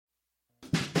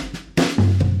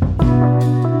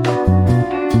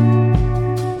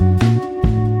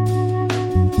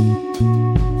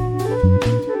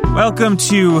Welcome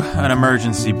to an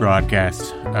emergency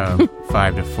broadcast of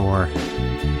 5 to 4.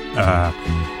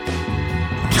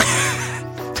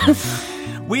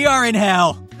 We are in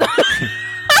hell.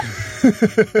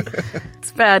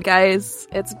 It's bad, guys.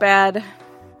 It's bad.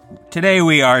 Today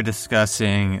we are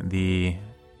discussing the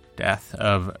death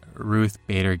of Ruth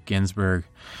Bader Ginsburg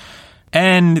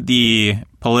and the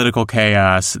political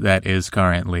chaos that is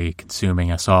currently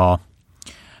consuming us all.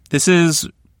 This is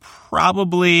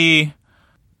probably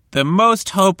the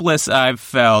most hopeless I've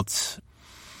felt,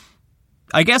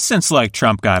 I guess, since,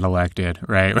 Trump got elected,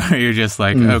 right? Where you're just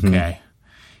like, okay,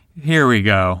 here we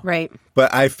go. Right.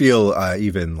 But I feel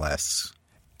even less.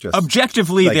 Just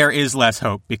objectively, there is less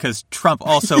hope because Trump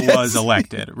also was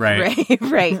elected, right?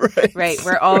 Right.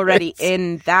 We're already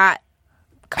in that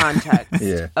context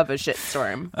of a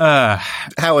shitstorm.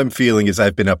 How I'm feeling is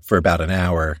I've been up for about an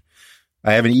hour.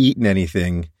 I haven't eaten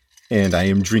anything, and I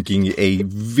am drinking a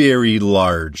very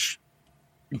large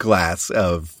glass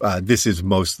of, this is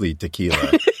mostly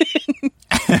tequila.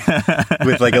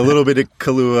 With a little bit of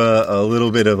Kahlua, a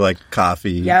little bit of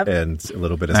coffee, and a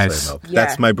little bit of soy milk. Yeah.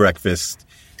 That's my breakfast.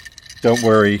 Don't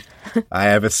worry. I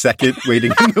have a second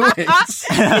waiting in the wings.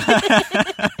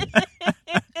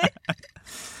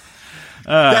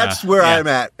 That's where I'm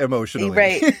at emotionally.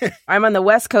 Right. I'm on the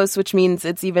West Coast, which means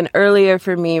it's even earlier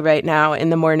for me right now in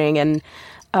the morning. And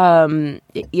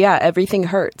everything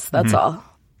hurts. That's all.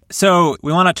 So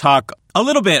we want to talk a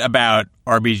little bit about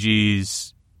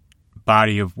RBG's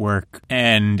body of work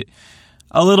and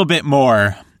a little bit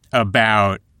more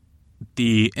about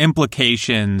the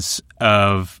implications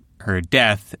of her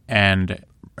death and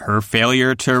her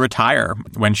failure to retire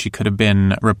when she could have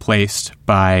been replaced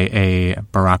by a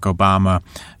Barack Obama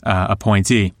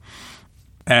appointee.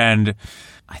 And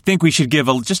I think we should give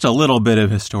just a little bit of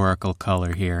historical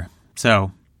color here.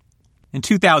 So, in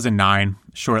 2009,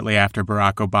 shortly after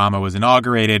Barack Obama was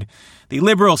inaugurated, the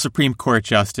liberal Supreme Court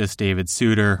Justice David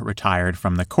Souter retired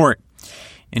from the court.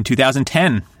 In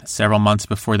 2010, several months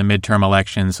before the midterm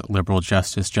elections, liberal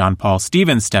Justice John Paul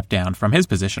Stevens stepped down from his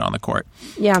position on the court.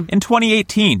 Yeah. In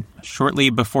 2018, shortly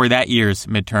before that year's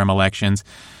midterm elections,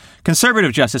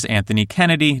 conservative Justice Anthony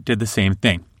Kennedy did the same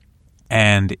thing.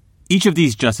 And each of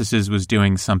these justices was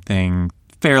doing something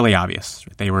fairly obvious.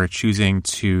 They were choosing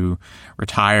to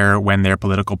retire when their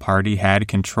political party had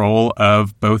control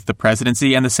of both the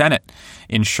presidency and the Senate,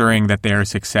 ensuring that their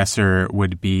successor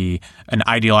would be an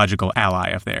ideological ally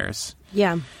of theirs.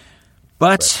 Yeah.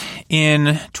 But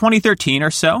in 2013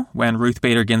 or so, when Ruth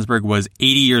Bader Ginsburg was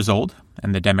 80 years old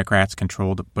and the Democrats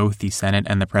controlled both the Senate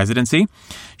and the presidency,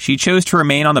 she chose to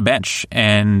remain on the bench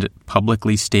and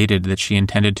publicly stated that she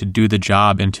intended to do the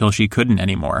job until she couldn't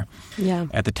anymore. Yeah.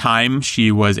 At the time,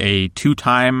 she was a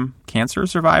 2-time cancer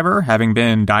survivor, having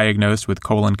been diagnosed with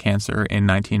colon cancer in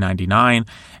 1999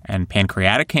 and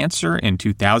pancreatic cancer in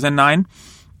 2009.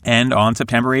 And on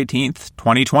September 18th,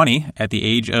 2020, at the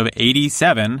age of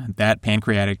 87, that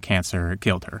pancreatic cancer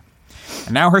killed her.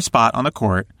 And now her spot on the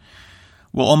court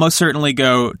will almost certainly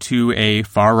go to a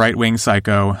far right-wing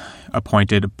psycho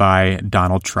appointed by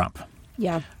Donald Trump.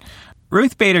 Yeah.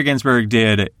 Ruth Bader Ginsburg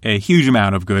did a huge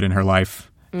amount of good in her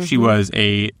life. Mm-hmm. She was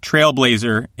a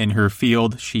trailblazer in her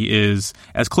field. She is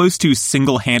as close to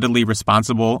single-handedly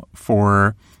responsible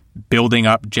for building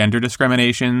up gender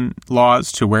discrimination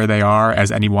laws to where they are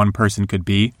as any one person could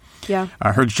be. Yeah.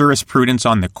 Her jurisprudence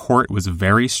on the court was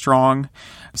very strong.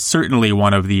 Certainly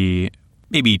one of the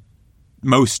maybe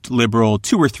most liberal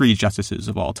 2 or 3 justices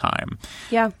of all time.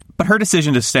 Yeah. But her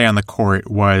decision to stay on the court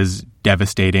was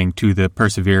devastating to the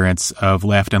perseverance of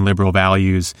left and liberal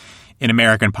values in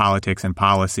American politics and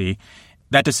policy.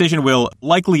 That decision will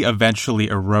likely eventually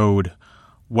erode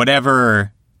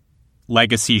whatever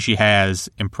legacy she has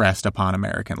impressed upon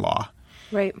American law.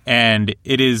 Right. And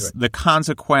it is the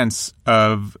consequence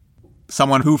of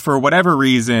someone who, for whatever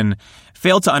reason,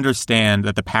 failed to understand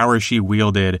that the power she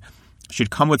wielded should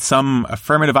come with some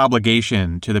affirmative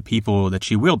obligation to the people that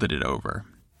she wielded it over.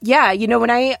 Yeah,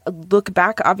 when I look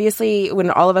back, obviously,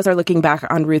 when all of us are looking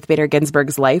back on Ruth Bader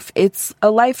Ginsburg's life, it's a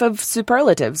life of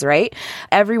superlatives, right?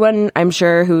 Everyone, I'm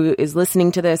sure, who is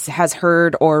listening to this has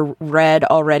heard or read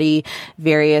already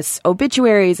various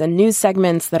obituaries and news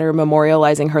segments that are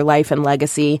memorializing her life and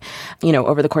legacy,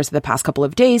 over the course of the past couple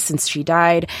of days since she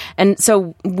died. And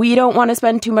so we don't want to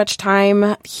spend too much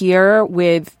time here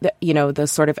with, the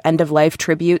sort of end-of-life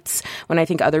tributes when I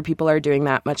think other people are doing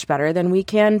that much better than we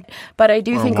can. But I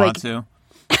do think want to.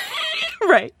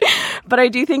 Right. But I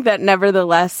do think that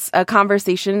nevertheless, a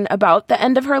conversation about the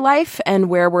end of her life and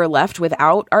where we're left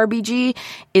without RBG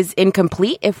is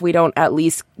incomplete if we don't at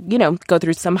least, go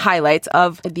through some highlights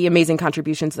of the amazing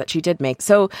contributions that she did make.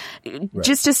 So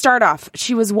just to start off,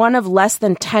 she was one of less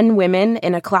than 10 women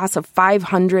in a class of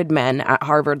 500 men at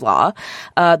Harvard Law,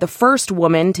 the first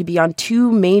woman to be on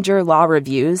 2 major law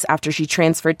reviews after she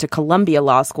transferred to Columbia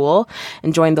Law School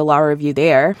and joined the law review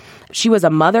there. She was a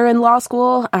mother in law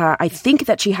school. I think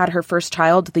that she had her first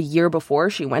child the year before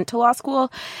she went to law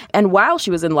school. And while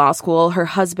she was in law school, her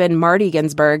husband, Marty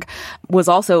Ginsburg, was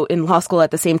also in law school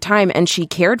at the same time, and she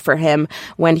cared for him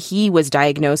when he was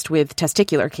diagnosed with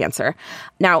testicular cancer.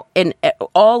 Now, in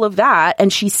all of that,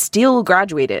 and she still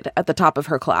graduated at the top of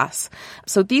her class.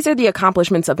 So these are the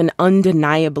accomplishments of an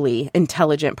undeniably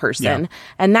intelligent person. Yeah.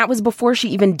 And that was before she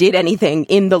even did anything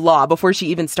in the law, before she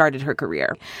even started her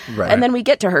career. Right. And then we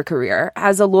get to her career.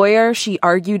 As a lawyer, she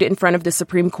argued in front of the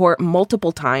Supreme Court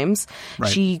multiple times.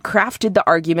 Right. She crafted the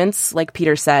arguments, like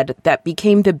Peter said, that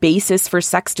became the basis for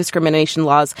sex discrimination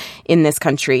laws in this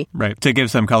country. Right. To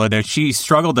give some color there, she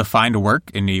struggled to find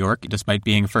work in New York, despite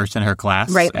being first in her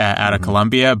class out of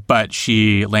Columbia, but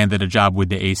she landed a job with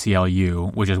the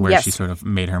ACLU, which is where she sort of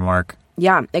made her mark.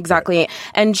 Yeah, exactly.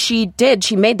 And she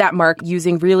made that mark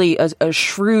using really a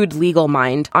shrewd legal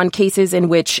mind on cases in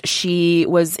which she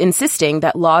was insisting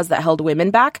that laws that held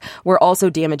women back were also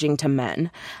damaging to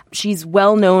men. She's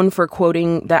well known for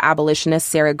quoting the abolitionist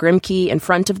Sarah Grimke in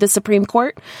front of the Supreme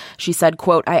Court. She said,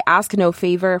 quote, "I ask no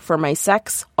favor for my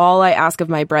sex. All I ask of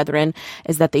my brethren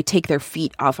is that they take their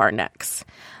feet off our necks."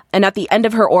 And at the end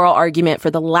of her oral argument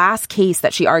for the last case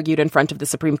that she argued in front of the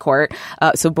Supreme Court,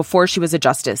 so before she was a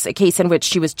justice, a case in which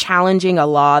she was challenging a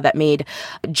law that made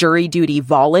jury duty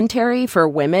voluntary for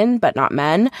women but not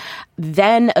men,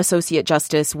 then Associate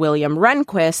Justice William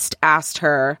Rehnquist asked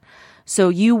her, "So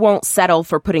you won't settle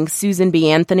for putting Susan B.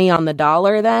 Anthony on the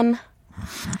dollar then?"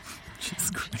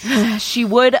 She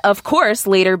would, of course,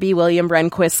 later be William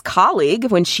Rehnquist's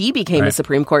colleague when she became a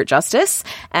Supreme Court justice.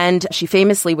 And she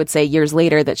famously would say years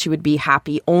later that she would be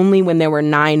happy only when there were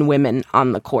 9 women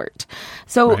on the court.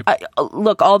 So,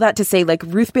 look, all that to say,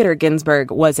 Ruth Bader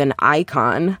Ginsburg was an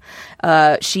icon.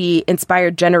 She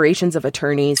inspired generations of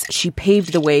attorneys. She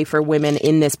paved the way for women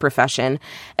in this profession.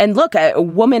 And look, a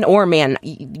woman or man,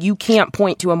 you can't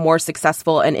point to a more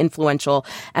successful and influential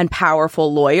and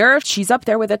powerful lawyer. She's up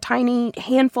there with a tiny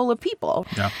handful of people.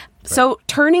 Yeah. So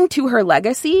turning to her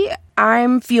legacy,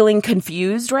 I'm feeling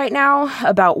confused right now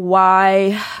about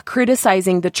why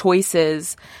criticizing the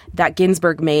choices that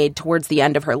Ginsburg made towards the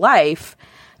end of her life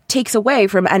takes away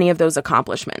from any of those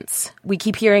accomplishments. We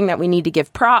keep hearing that we need to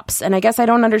give props, and I guess I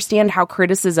don't understand how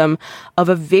criticism of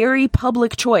a very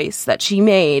public choice that she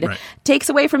made takes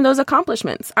away from those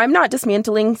accomplishments. I'm not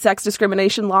dismantling sex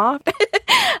discrimination law.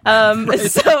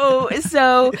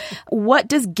 So what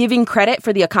does giving credit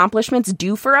for the accomplishments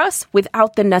do for us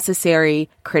without the necessary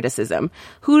criticism?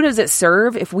 Who does it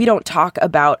serve if we don't talk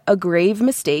about a grave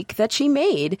mistake that she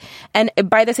made? And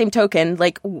by the same token,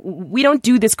 we don't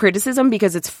do this criticism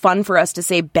because it's fun for us to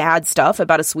say bad stuff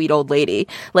about a sweet old lady.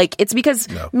 It's because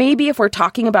maybe if we're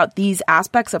talking about these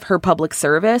aspects of her public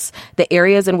service, the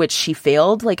areas in which she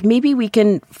failed, maybe we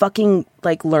can fucking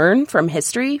learn from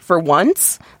history for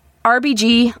once.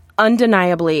 RBG,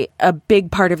 undeniably a big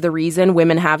part of the reason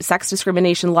women have sex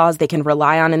discrimination laws they can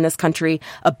rely on in this country,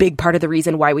 a big part of the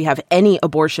reason why we have any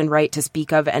abortion right to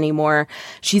speak of anymore.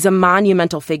 She's a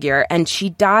monumental figure, and she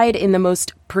died in the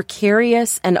most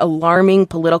precarious and alarming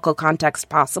political context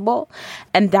possible,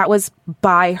 and that was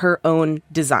by her own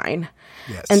design.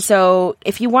 Yes. And so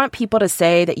if you want people to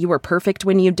say that you were perfect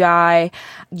when you die,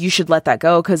 you should let that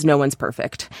go because no one's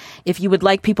perfect. If you would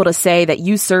like people to say that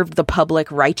you served the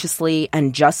public righteously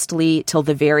and justly till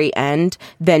the very end,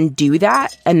 then do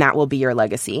that, and that will be your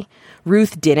legacy.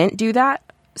 Ruth didn't do that,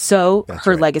 so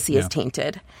her legacy is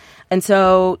tainted. And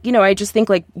so, I just think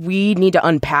we need to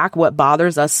unpack what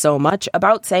bothers us so much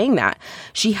about saying that.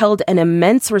 She held an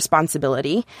immense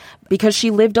responsibility because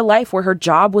she lived a life where her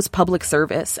job was public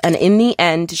service. And in the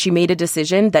end, she made a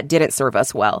decision that didn't serve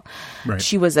us well. Right.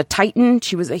 She was a titan.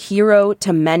 She was a hero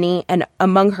to many. And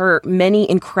among her many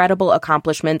incredible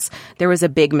accomplishments, there was a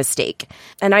big mistake.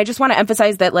 And I just want to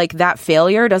emphasize that that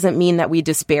failure doesn't mean that we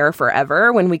despair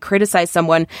forever. When we criticize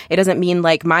someone, it doesn't mean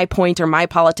my point or my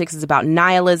politics is about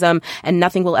nihilism and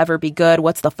nothing will ever be good.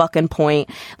 What's the fucking point?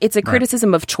 It's a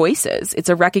criticism of choices. It's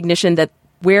a recognition that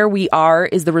where we are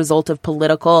is the result of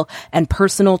political and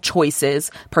personal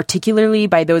choices, particularly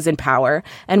by those in power.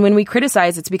 And when we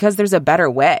criticize, it's because there's a better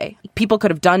way. People could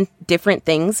have done different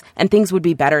things and things would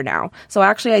be better now. So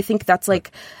actually, I think that's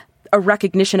a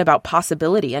recognition about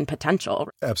possibility and potential.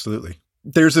 Absolutely.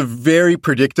 There's a very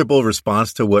predictable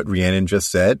response to what Rhiannon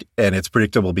just said, and it's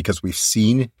predictable because we've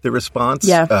seen the response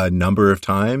a number of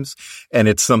times. And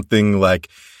it's something like,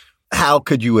 how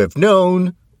could you have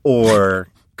known? Or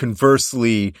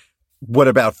conversely, what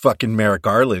about fucking Merrick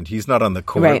Garland? He's not on the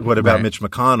court. Right. What about Mitch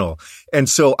McConnell? And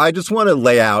so I just want to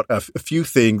lay out a few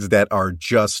things that are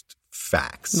just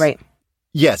facts. Right.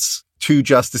 Yes, 2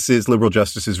 justices, liberal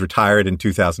justices, retired in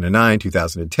 2009,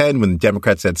 2010, when the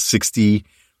Democrats had 60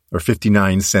 or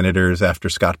 59 senators after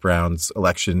Scott Brown's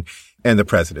election and the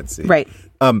presidency. Right.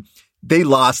 They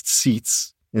lost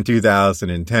seats in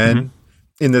 2010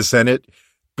 in the Senate.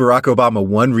 Barack Obama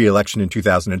won re-election in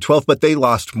 2012, but they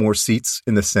lost more seats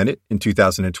in the Senate in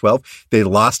 2012. They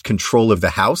lost control of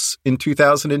the House in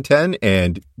 2010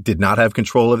 and did not have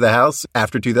control of the House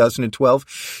after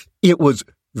 2012. It was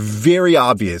very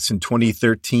obvious in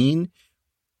 2013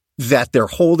 that their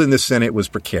hold in the Senate was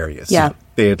precarious. Yeah.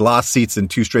 They had lost seats in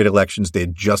 2 straight elections. They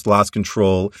had just lost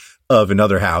control of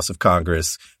another house of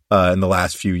Congress in the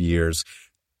last few years.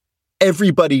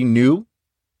 Everybody knew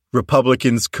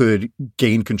Republicans could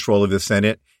gain control of the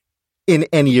Senate in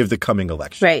any of the coming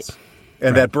elections. Right.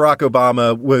 And that Barack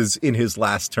Obama was in his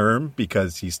last term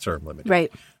because he's term limited.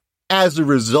 Right. As a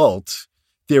result,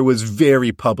 there was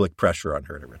very public pressure on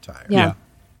her to retire. Yeah.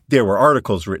 There were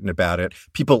articles written about it.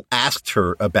 People asked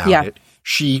her about it.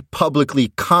 She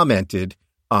publicly commented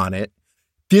on it.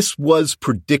 This was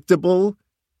predictable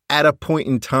at a point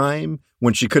in time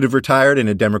when she could have retired and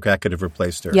a Democrat could have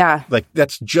replaced her. Yeah. Like,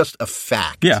 that's just a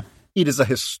fact. Yeah. It is a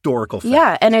historical fact.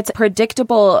 Yeah, and it's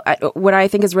predictable. What I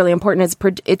think is really important is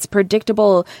it's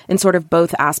predictable in sort of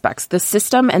both aspects. The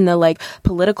system and the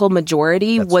political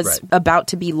majority was about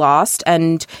to be lost,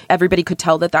 and everybody could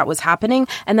tell that was happening.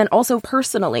 And then also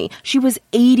personally, she was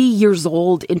 80 years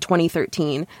old in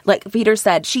 2013. Like Peter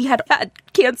said, she had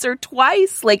cancer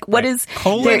twice. What is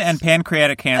colon and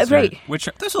pancreatic cancer? Right. Which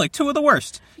those are 2 of the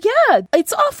worst. Yeah,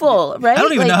 it's awful, right? I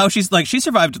don't even know how she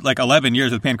survived 11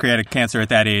 years with pancreatic cancer at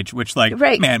that age, which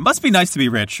man, must be nice to be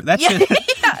rich. That shit.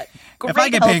 Yeah. If I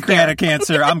get pancreatic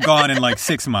cancer, I'm gone in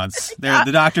 6 months. The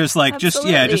doctor's just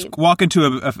walk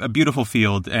into a beautiful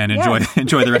field and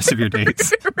enjoy the rest of your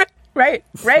days. Right.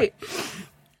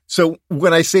 So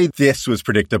when I say this was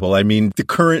predictable, I mean the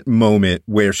current moment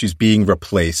where she's being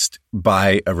replaced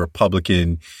by a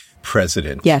Republican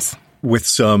president. Yes. With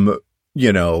some,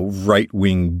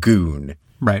 right-wing goon.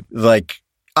 Right.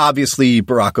 Obviously,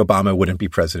 Barack Obama wouldn't be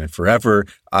president forever.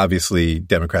 Obviously,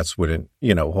 Democrats wouldn't,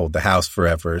 hold the House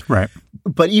forever. Right.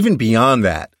 But even beyond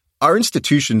that, our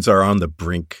institutions are on the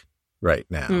brink right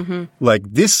now. Mm-hmm.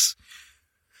 This...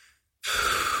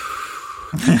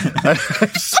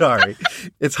 I'm sorry.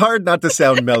 It's hard not to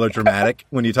sound melodramatic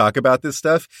when you talk about this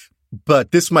stuff,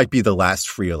 but this might be the last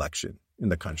free election in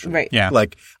the country. Right. Yeah.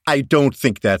 I don't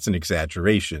think that's an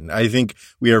exaggeration. I think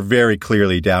we are very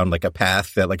clearly down a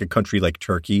path that a country like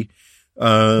Turkey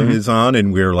is on,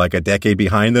 and we're a decade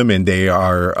behind them, and they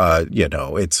are,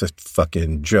 it's a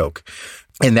fucking joke.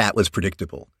 And that was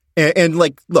predictable. And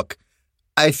look,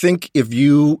 I think if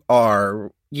you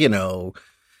are,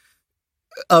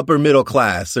 upper middle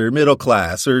class or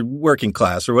working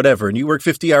class or whatever, and you work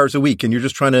 50 hours a week and you're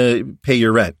just trying to pay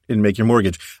your rent and make your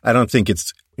mortgage, I don't think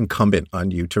it's incumbent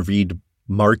on you to read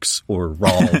Marx or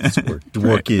Rawls or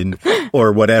Dworkin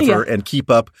or whatever and keep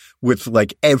up with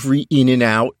every in and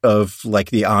out of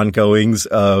the ongoings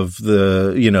of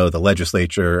the, the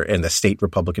legislature and the state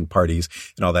Republican parties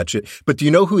and all that shit. But do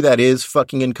you know who that is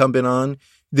fucking incumbent on?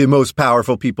 The most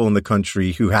powerful people in the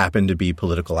country who happen to be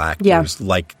political actors,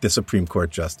 like the Supreme Court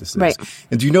justices. Right.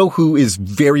 And do you know who is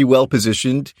very well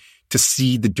positioned to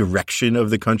see the direction of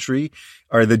the country?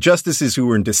 Are the justices who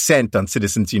were in dissent on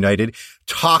Citizens United,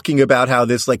 talking about how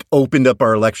this opened up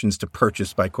our elections to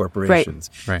purchase by corporations.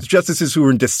 Right. The justices who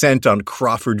were in dissent on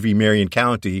Crawford v. Marion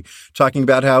County, talking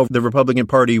about how the Republican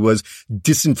Party was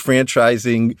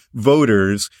disenfranchising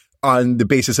voters on the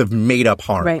basis of made-up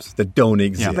harms that don't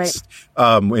exist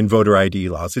in voter ID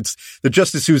laws. It's the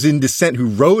justice who's in dissent who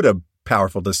wrote a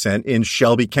powerful dissent in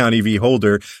Shelby County v.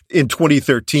 Holder in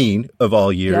 2013, of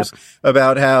all years,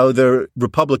 about how the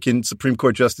Republican Supreme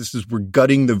Court justices were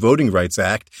gutting the Voting Rights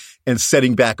Act and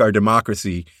setting back our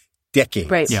democracy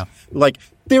decades. Right. Yeah.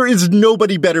 There is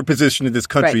nobody better positioned in this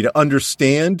country to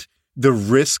understand the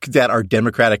risk that our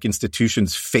democratic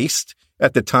institutions faced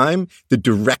at the time, the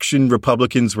direction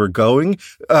Republicans were going.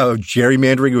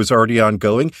 Gerrymandering was already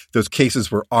ongoing. Those cases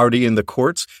were already in the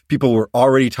courts. People were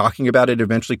already talking about it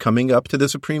eventually coming up to the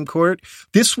Supreme Court.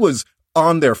 This was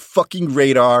on their fucking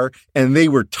radar, and they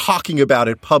were talking about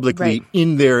it publicly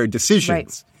in their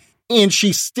decisions. And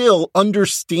she still,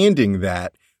 understanding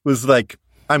that, was like,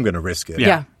 I'm going to risk it.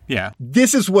 Yeah. Yeah.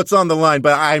 This is what's on the line,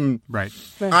 but I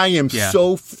am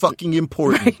so fucking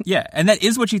important. Right. Yeah. And that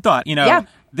is what she thought. You know, Yeah.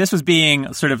 this was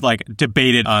being sort of like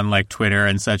debated on like Twitter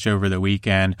and such over the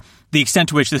weekend, the extent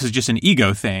to which this is just an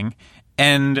ego thing.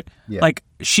 And like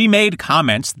she made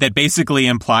comments that basically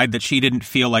implied that she didn't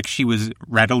feel like she was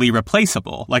readily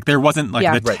replaceable. Like there wasn't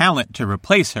like the talent to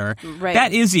replace her. Right.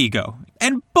 That is ego.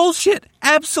 And bullshit.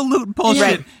 Absolute bullshit.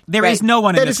 Right. There is no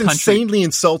one in this country. That is insanely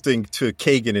insulting to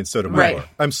Kagan and Sotomayor. Right.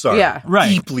 I'm sorry. Yeah. Right.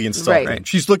 Deeply insulting. Right.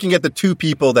 She's looking at the two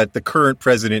people that the current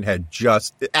president had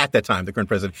just, at that time, the current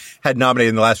president had nominated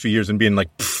in the last few years and being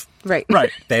like, pfft,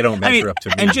 Right. they don't measure up to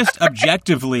me. And just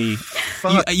objectively,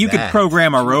 you could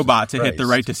program a robot to hit the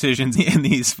right decisions in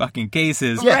these fucking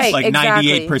cases like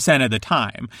 98% of the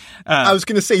time. I was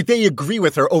going to say they agree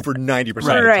with her over 90% of the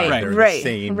time.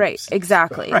 Right.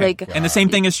 Exactly. Right. Like, and the same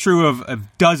thing is true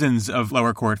of dozens of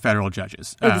lower court federal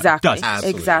judges. Exactly. Dozens.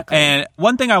 Absolutely. Exactly. And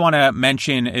one thing I want to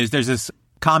mention is there's this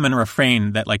common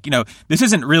refrain that, like, you know, this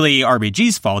isn't really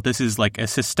RBG's fault. This is like a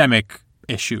systemic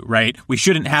issue, right? We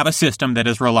shouldn't have a system that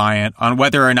is reliant on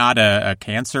whether or not a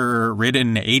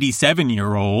cancer-ridden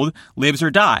 87-year-old lives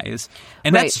or dies.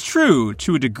 And that's true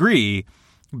to a degree,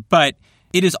 but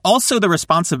it is also the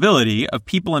responsibility of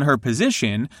people in her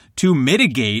position to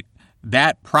mitigate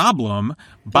that problem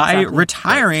by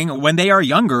retiring when they are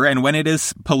younger and when it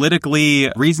is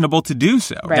politically reasonable to do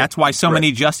so. That's why so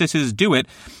many justices do it.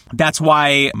 That's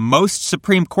why most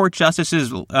Supreme Court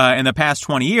justices in the past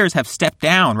 20 years have stepped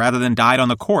down rather than died on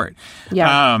the court.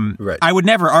 I would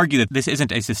never argue that this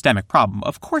isn't a systemic problem.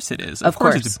 Of course it is. Of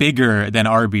course it's bigger than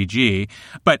RBG.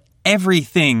 But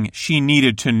everything she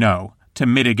needed to know to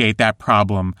mitigate that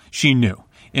problem, she knew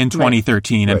in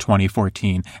 2013 and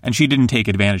 2014, and she didn't take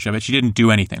advantage of it. She didn't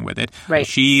do anything with it.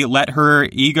 She let her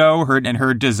ego and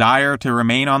her desire to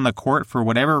remain on the court for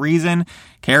whatever reason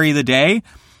carry the day.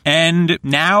 And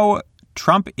now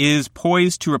Trump is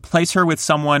poised to replace her with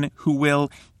someone who will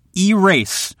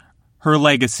erase her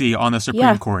legacy on the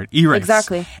Supreme Court. Erase.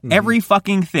 Exactly. Every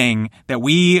fucking thing that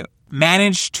we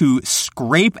managed to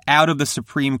scrape out of the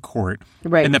Supreme Court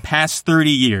in the past 30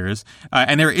 years,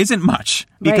 and there isn't much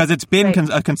because it's been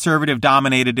a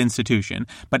conservative-dominated institution,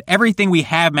 but everything we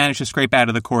have managed to scrape out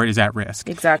of the court is at risk.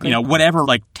 Exactly. You know, whatever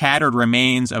like tattered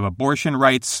remains of abortion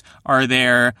rights are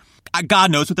there. God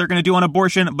knows what they're going to do on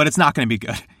abortion, but it's not going to be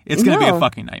good. It's going to be a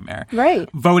fucking nightmare.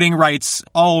 Voting rights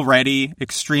already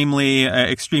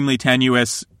extremely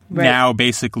tenuous, now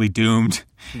basically doomed.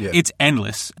 It's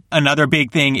endless. Another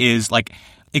big thing is like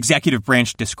executive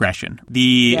branch discretion,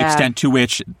 the extent to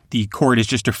which the court is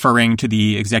just deferring to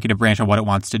the executive branch on what it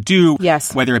wants to do,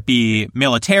 whether it be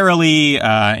militarily,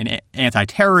 in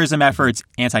anti-terrorism efforts,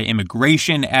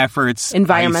 anti-immigration efforts,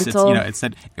 environmental,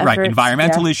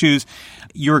 environmental issues.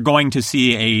 You're going to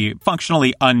see a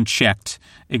functionally unchecked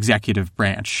executive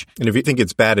branch. And if you think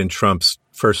it's bad in Trump's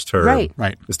first term,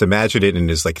 just imagine it in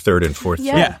his like third and fourth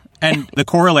term. And the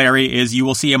corollary is you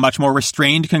will see a much more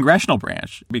restrained congressional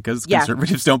branch because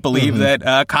conservatives don't believe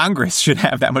that Congress should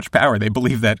have that much power. They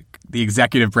believe that the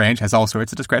executive branch has all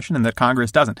sorts of discretion and that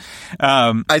Congress doesn't.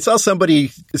 I saw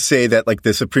somebody say that like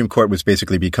the Supreme Court was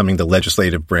basically becoming the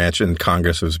legislative branch and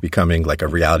Congress was becoming like a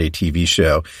reality TV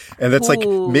show. And that's like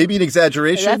maybe an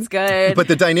exaggeration. That's good. But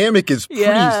the dynamic is pretty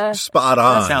spot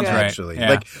on. That sounds actually. right.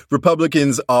 Like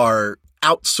Republicans are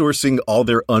outsourcing all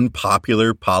their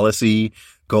unpopular policy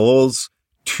goals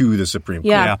to the Supreme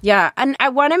Court. Yeah. And I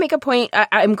want to make a point.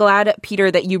 I'm glad,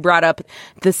 Peter, that you brought up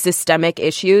the systemic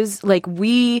issues. Like,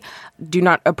 we do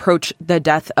not approach the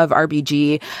death of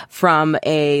RBG from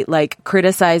a, like,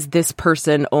 criticize this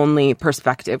person only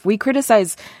perspective. We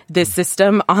criticize this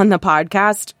system on the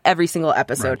podcast every single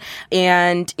episode.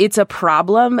 And it's a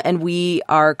problem, and we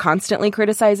are constantly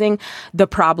criticizing the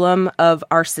problem of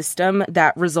our system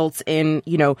that results in,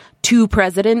 you know, 2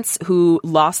 presidents who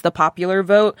lost the popular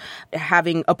vote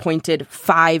having appointed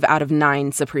 5 out of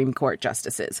 9 Supreme Court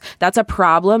justices. That's a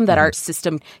problem that our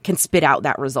system can spit out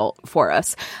that result for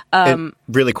us. And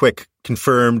really quick,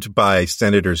 confirmed by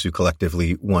senators who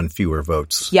collectively won fewer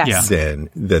votes than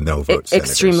the no vote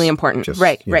senators. Extremely important. Just,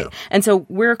 right. know. And so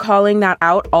we're calling that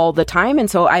out all the time.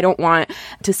 And so I don't want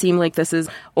to seem like this is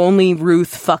only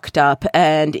Ruth fucked up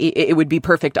and it would be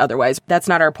perfect otherwise. That's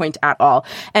not our point at all.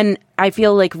 And I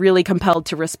feel like really compelled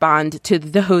to respond to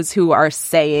those who are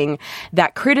saying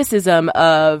that criticism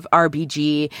of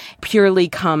RBG purely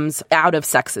comes out of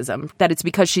sexism, that it's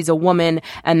because she's a woman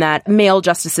and that male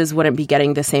justices wouldn't be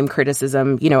getting the same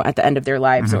criticism, you know, at the end of their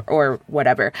lives or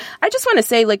whatever. I just want to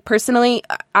say, like, personally,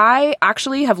 I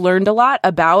actually have learned a lot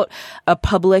about a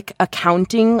public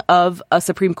accounting of a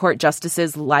Supreme Court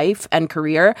justice's life and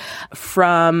career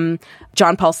from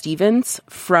John Paul Stevens,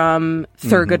 from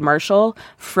Thurgood Marshall,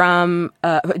 from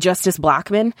Justice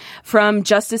Blackmun, from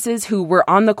justices who were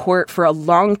on the court for a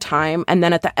long time and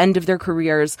then at the end of their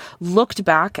careers looked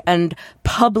back and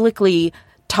publicly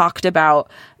talked about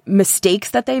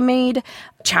mistakes that they made,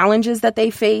 challenges that they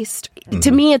faced.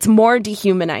 To me, it's more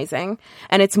dehumanizing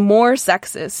and it's more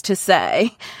sexist to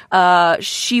say,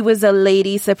 she was a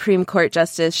lady Supreme Court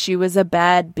justice. She was a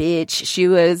bad bitch. She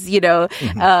was,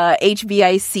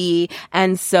 HBIC.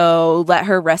 And so let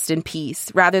her rest in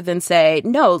peace, rather than say,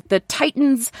 no, the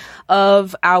titans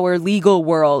of our legal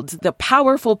world, the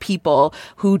powerful people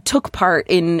who took part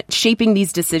in shaping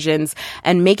these decisions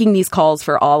and making these calls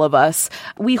for all of us,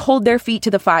 we hold their feet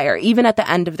to the fire, even at the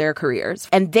end of their careers.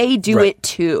 And they do it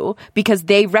too, because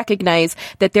they recognize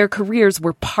that their careers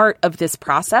were part of this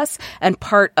process and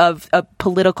part of a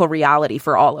political reality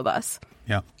for all of us.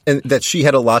 Yeah. And that she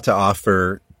had a lot to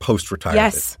offer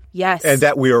post-retirement. Yes. And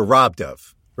that we are robbed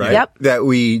of, right? Yep. That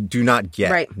we do not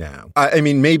get now. I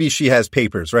mean, maybe she has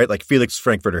papers, right? Like Felix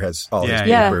Frankfurter has all his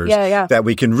papers that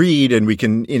we can read, and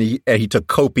he took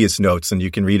copious notes, and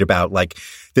you can read about like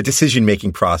the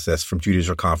decision-making process from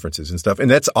judicial conferences and stuff.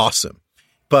 And that's awesome.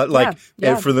 But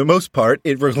and for the most part,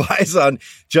 it relies on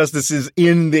justices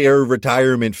in their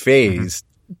retirement phase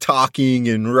talking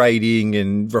and writing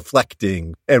and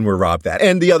reflecting, and we're robbed that.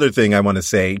 And the other thing I want to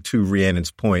say to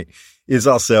Rhiannon's point is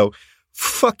also,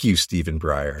 fuck you, Stephen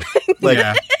Breyer.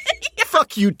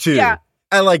 Fuck you too. Yeah.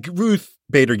 I like Ruth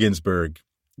Bader Ginsburg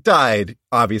died,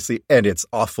 obviously, and it's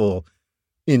awful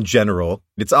in general.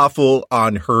 It's awful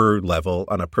on her level,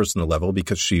 on a personal level,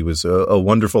 because she was a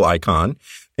wonderful icon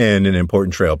and an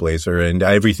important trailblazer and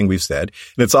everything we've said.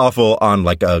 And it's awful on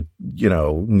like a,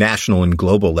 national and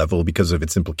global level because of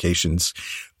its implications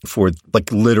for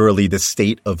like literally the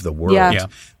state of the world.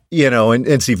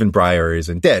 And Stephen Breyer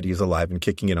isn't dead. He's alive and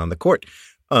kicking it on the court.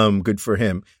 Good for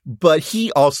him. But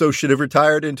he also should have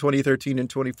retired in 2013 and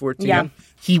 2014. Yeah.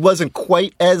 He wasn't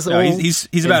quite as old.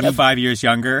 He's about 5 years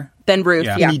younger than Ruth.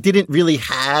 Yeah. And he didn't really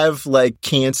have like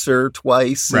cancer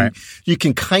twice. Right. And you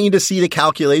can kind of see the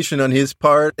calculation on his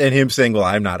part and him saying, well,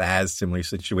 I'm not as similarly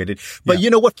situated. But you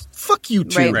know what? Fuck you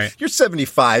too. Right. You're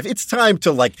 75. It's time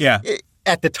to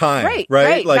at the time.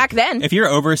 Right. Like, back then. If you're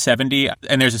over 70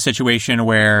 and there's a situation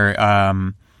where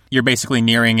you're basically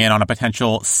nearing in on a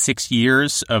potential 6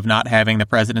 years of not having the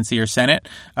presidency or Senate,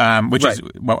 which is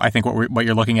what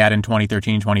you're looking at in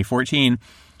 2013, 2014.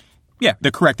 Yeah,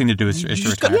 the correct thing to do is to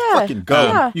retire. Fucking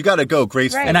go. You got to go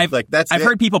gracefully. And I've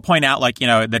heard people point out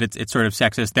that it's sort of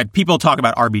sexist, that people talk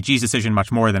about RBG's decision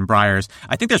much more than Breyer's.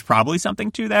 I think there's probably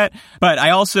something to that. But I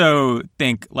also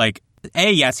think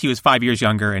yes, he was 5 years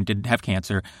younger and didn't have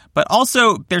cancer, but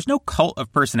also there's no cult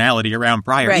of personality around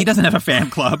Breyer. Right. He doesn't have a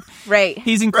fan club. Right.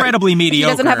 He's incredibly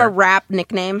mediocre. He doesn't have a rap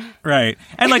nickname. Right.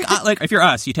 And if you're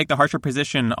us, you take the harsher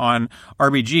position on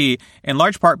RBG in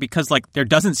large part because there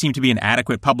doesn't seem to be an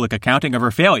adequate public accounting of her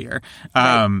failure.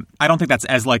 I don't think that's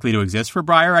as likely to exist for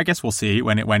Breyer. I guess we'll see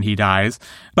when he dies.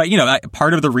 But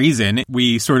part of the reason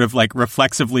we sort of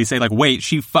reflexively say wait,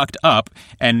 she fucked up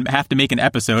and have to make an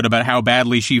episode about how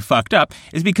badly she fucked up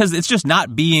is because it's just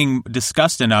not being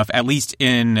discussed enough, at least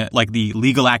in the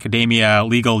legal academia,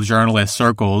 legal journalist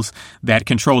circles that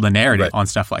control the narrative on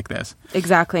stuff like this.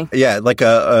 Exactly. Yeah,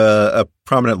 a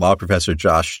prominent law professor,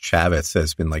 Josh Chavez,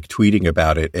 has been tweeting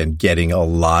about it and getting a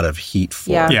lot of heat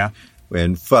for it. Yeah.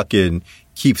 And fucking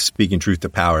keep speaking truth to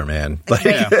power, man.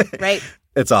 Right.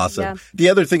 It's awesome. Yeah. The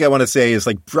other thing I want to say is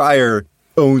Breyer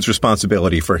owns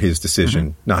responsibility for his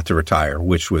decision not to retire,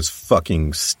 which was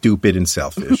fucking stupid and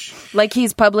selfish.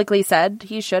 He's publicly said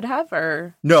he should have,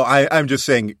 or? No, I'm just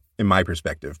saying, in my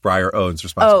perspective, Breyer owns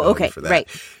responsibility for that. Right.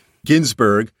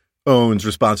 Ginsburg owns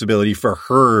responsibility for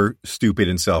her stupid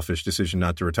and selfish decision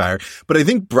not to retire. But I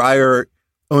think Breyer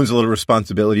owns a little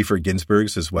responsibility for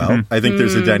Ginsburg's as well. I think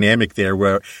there's a dynamic there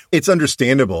where it's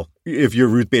understandable if you're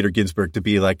Ruth Bader Ginsburg to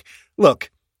be look,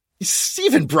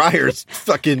 Stephen Breyer's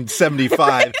fucking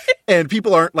 75 and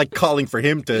people aren't calling for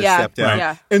him to step down.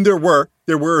 Yeah. And there were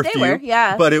a few,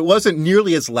 yeah. But it wasn't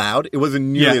nearly as loud. It wasn't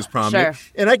nearly as prominent.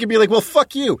 Sure. And I could be well,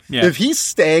 fuck you. Yeah. If he's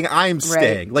staying, I'm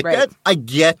staying. That, I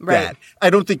get that.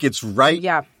 I don't think it's right.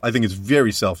 Yeah. I think it's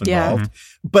very self-involved,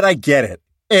 but I get it.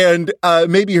 And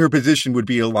maybe her position would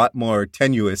be a lot more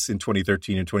tenuous in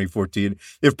 2013 and 2014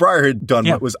 if Breyer had done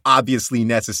what was obviously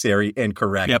necessary and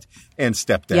correct and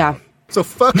stepped down. Yeah. So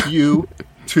fuck you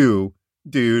too,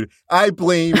 dude. I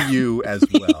blame you as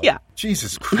well. Yeah.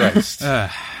 Jesus Christ.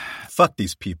 Fuck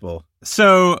these people.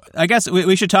 So I guess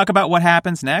we should talk about what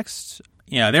happens next.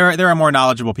 there are more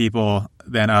knowledgeable people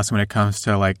than us when it comes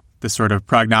to like the sort of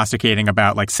prognosticating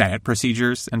about like Senate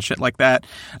procedures and shit like that.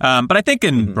 But I think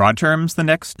in broad terms, the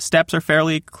next steps are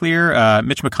fairly clear.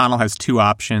 Mitch McConnell has two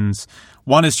options.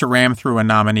 One is to ram through a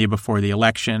nominee before the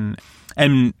election.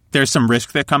 And there's some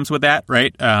risk that comes with that,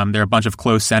 right? There are a bunch of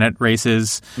close Senate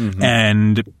races,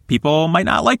 and people might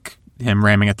not like him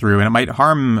ramming it through, and it might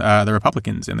harm the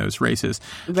Republicans in those races.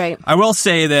 Right. I will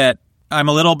say that I'm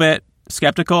a little bit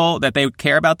skeptical that they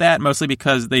care about that, mostly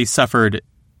because they suffered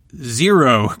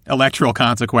zero electoral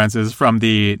consequences from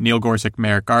the Neil Gorsuch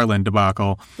Merrick Garland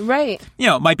debacle. Right.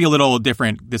 It might be a little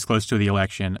different this close to the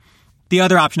election. The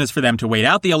other option is for them to wait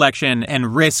out the election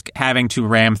and risk having to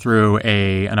ram through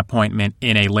an appointment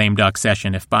in a lame duck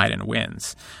session if Biden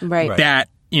wins. Right. That,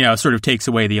 sort of takes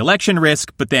away the election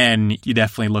risk, but then you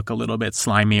definitely look a little bit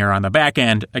slimier on the back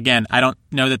end. Again, I don't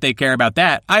know that they care about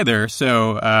that either.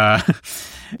 So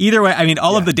either way, I mean,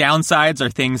 all of the downsides are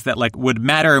things that like would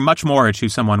matter much more to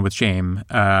someone with shame,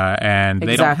 and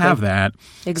they don't have that.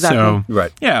 Exactly. So,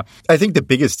 Right. Yeah. I think the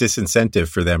biggest disincentive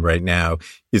for them right now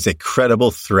is a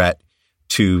credible threat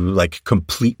to like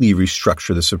completely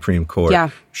restructure the Supreme Court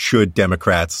should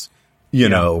Democrats,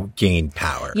 gain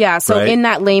power. Yeah. So right? in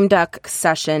that lame duck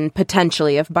session,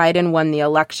 potentially, if Biden won the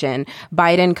election,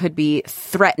 Biden could be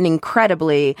threatening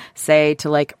credibly, say, to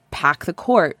like pack the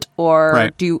court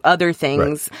or do other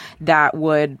things that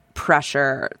would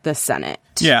pressure the Senate.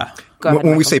 Yeah. Go ahead,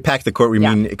 when we Michael. say pack the court, we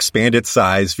mean expand its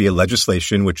size via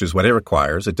legislation, which is what it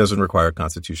requires. It doesn't require a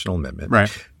constitutional amendment.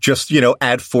 Right. Just,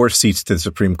 add 4 seats to the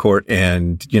Supreme Court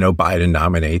and, Biden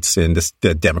nominates and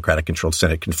the Democratic-controlled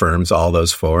Senate confirms all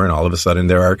those 4. And all of a sudden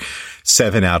there are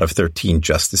 7 out of 13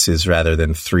 justices rather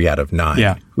than 3 out of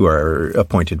 9 who are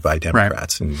appointed by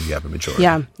Democrats and you have a majority.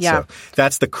 Yeah. So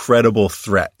that's the credible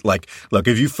threat. Like, look,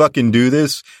 if you fucking do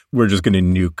this, we're just going to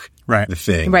nuke the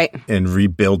thing and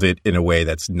rebuild it in a way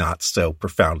that's not so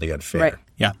profoundly unfair. Right.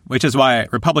 Yeah, which is why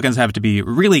Republicans have to be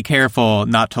really careful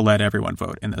not to let everyone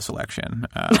vote in this election.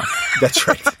 That's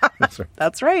right. That's right.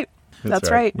 That's right.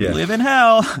 That's right. We live in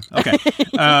hell. Okay.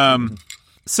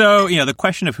 So, the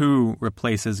question of who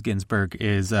replaces Ginsburg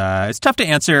is it's tough to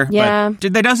answer. Yeah.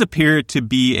 But there does appear to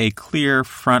be a clear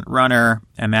front runner,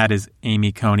 and that is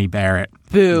Amy Coney Barrett.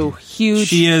 Boo. Huge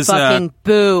she is fucking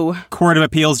boo. Court of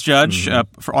Appeals judge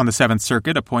on the 7th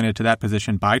Circuit, appointed to that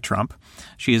position by Trump.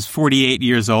 She is 48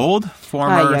 years old,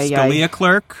 former Scalia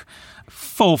clerk,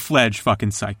 full-fledged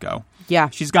fucking psycho. Yeah.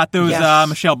 She's got those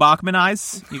Michelle Bachmann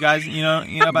eyes. You guys, you know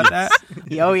about that?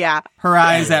 Oh, yeah. Her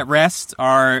eyes at rest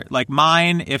are like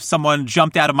mine if someone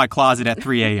jumped out of my closet at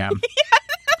 3 a.m.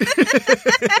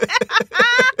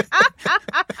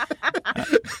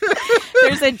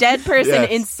 There's a dead person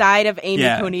inside of Amy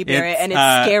Coney Barrett, and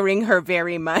it's scaring her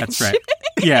very much. That's right.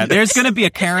 Yeah, there's going to be a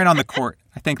Karen on the court.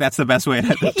 I think that's the best way to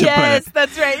put it. Yes,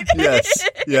 that's right. Yes,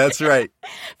 that's right.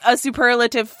 A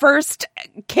superlative first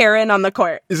Karen on the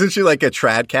court. Isn't she like a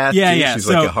trad cat? Yeah, too? yeah. She's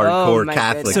like a hardcore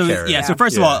Catholic Karen. Yeah, so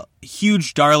first of all,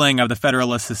 huge darling of the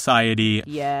Federalist Society.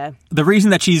 Yeah. The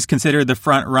reason that she's considered the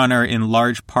front runner in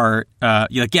large part,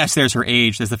 yes, there's her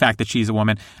age, there's the fact that she's a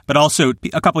woman, but also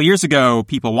a couple of years ago,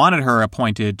 people wanted her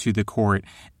appointed to the court,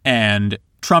 and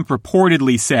Trump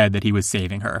reportedly said that he was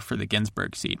saving her for the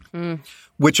Ginsburg seat.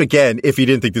 Which, again, if you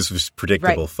didn't think this was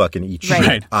predictable, fucking eat shit.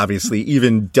 Right. Obviously,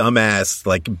 even dumbass,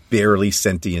 like barely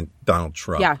sentient Donald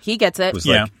Trump. Yeah, he gets it. Was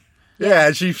like,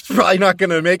 she's probably not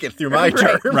going to make it through my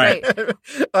term. Right.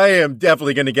 I am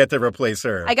definitely going to get to replace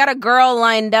her. I got a girl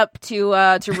lined up to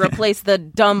replace the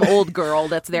dumb old girl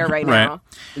that's there right now.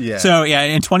 Yeah. So,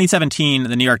 in 2017,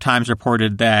 the New York Times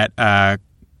reported that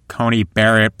Coney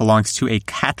Barrett belongs to a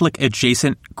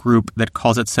Catholic-adjacent group that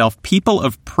calls itself People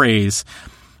of Praise,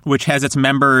 which has its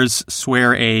members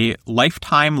swear a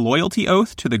lifetime loyalty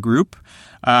oath to the group.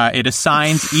 It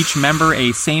assigns each member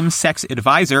a same-sex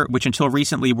advisor, which until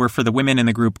recently were for the women in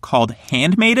the group called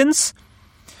handmaidens.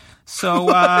 So,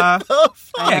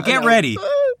 get ready.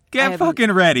 Get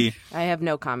fucking ready. I have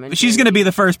no comment. She's going to be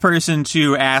the first person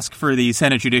to ask for the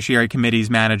Senate Judiciary Committee's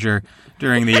manager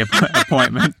during the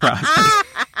appointment process,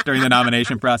 during the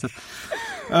nomination process.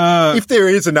 If there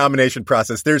is a nomination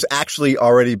process, there's actually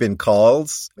already been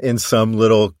calls in some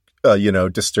little,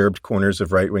 disturbed corners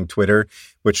of right-wing Twitter,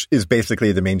 which is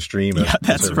basically the mainstream. Yeah,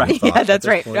 that's right. Yeah, that's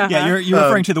right. Uh-huh. Yeah, you're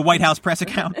referring to the White House press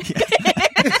account.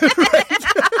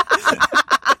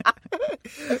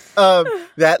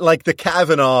 That like the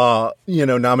Kavanaugh,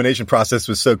 nomination process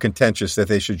was so contentious that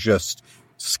they should just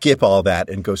skip all that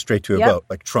and go straight to a vote.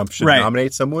 Like Trump should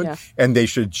nominate someone and they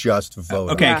should just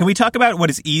vote. Okay, can we talk about what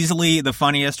is easily the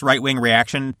funniest right-wing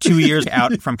reaction 2 years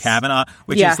out from Kavanaugh,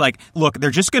 which is like, look, they're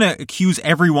just going to accuse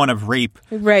everyone of rape.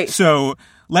 Right. So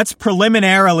let's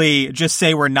preliminarily just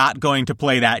say we're not going to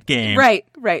play that game. Right.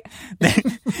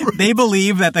 They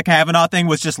believe that the Kavanaugh thing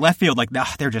was just left field. Like, nah,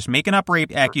 they're just making up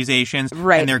rape accusations,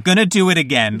 and they're going to do it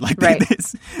again. Like,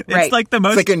 it's like the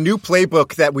most... It's like a new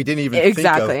playbook that we didn't even think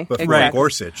of before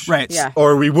Gorsuch. Right. Yeah.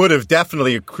 Or we would have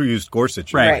definitely accused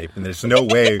Gorsuch of rape. And there's no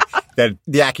way that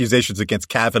the accusations against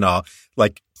Kavanaugh,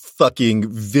 like fucking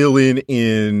villain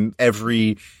in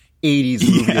every 80s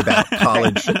movie about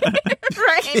college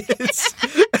kids.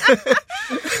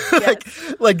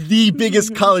 like the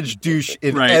biggest college douche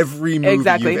in every movie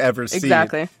you've ever seen.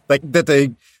 Exactly. Like that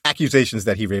the accusations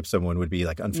that he raped someone would be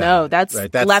like unfounded. No, that's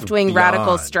left-wing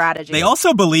radical strategy. They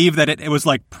also believe that it was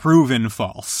like proven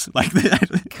false. Like,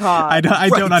 I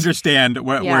don't understand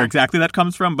where exactly that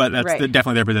comes from, but that's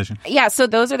definitely their position. Yeah, so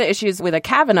those are the issues with a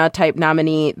Kavanaugh-type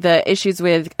nominee. The issues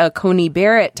with a Coney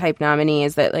Barrett-type nominee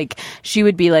is that, like, she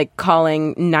would be, like,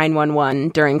 calling 911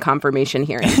 during confirmation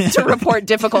hearings to report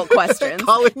difficult questions.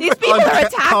 These people are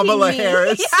attacking Kamala me.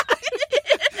 Harris.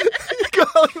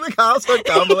 Calling the house on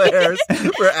Kamala Harris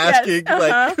for asking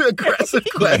aggressive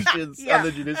questions on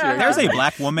the judiciary. There's a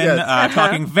black woman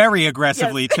talking very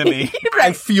aggressively to me.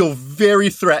 I feel very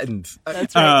threatened.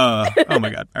 That's right. Oh my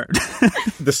God. All right.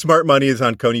 The smart money is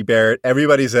on Coney Barrett.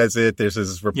 Everybody says it. There's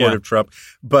this report of Trump.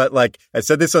 But like I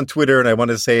said this on Twitter and I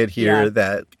want to say it here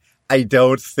that I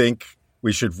don't think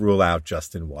we should rule out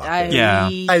Justin Walker.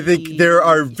 I think there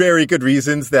are very good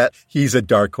reasons that he's a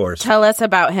dark horse. Tell us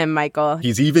about him, Michael.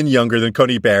 He's even younger than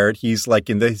Coney Barrett. He's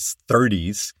like in his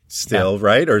 30s still,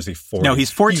 right? Or is he 40? No, he's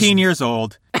 14 years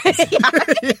old.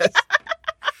 Yes.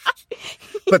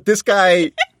 But this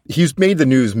guy, he's made the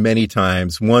news many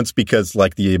times. Once because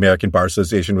like the American Bar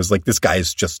Association was like, this guy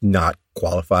is just not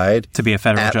qualified to be a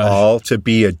federal at judge. all, to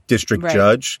be a district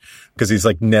judge, because he's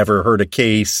like never heard a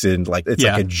case and like it's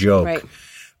like a joke.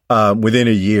 Within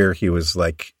a year, he was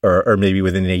like, or maybe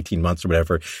within 18 months or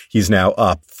whatever, he's now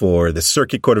up for the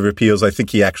Circuit Court of Appeals. I think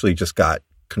he actually just got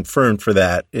confirmed for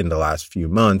that in the last few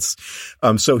months.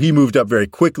 So he moved up very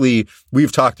quickly.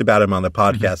 We've talked about him on the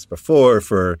podcast before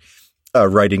for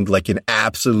writing like an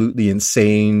absolutely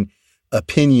insane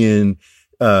opinion,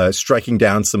 striking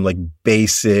down some like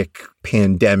basic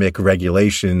pandemic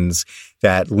regulations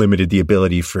that limited the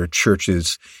ability for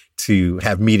churches to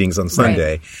have meetings on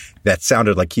Sunday. That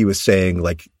sounded like he was saying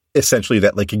like essentially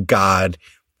that like God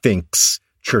thinks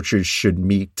churches should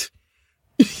meet.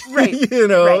 You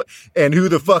know, and who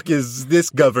the fuck is this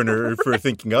governor for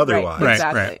thinking otherwise?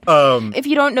 Exactly. If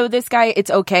you don't know this guy, it's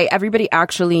okay. Everybody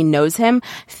actually knows him.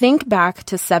 Think back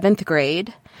to 7th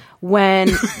grade when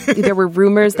there were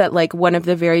rumors that like one of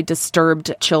the very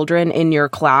disturbed children in your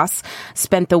class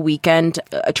spent the weekend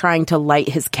trying to light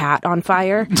his cat on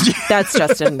fire. That's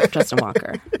Justin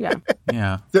Walker.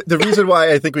 Yeah. The reason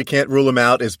why I think we can't rule him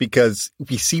out is because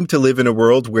we seem to live in a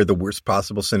world where the worst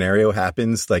possible scenario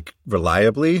happens like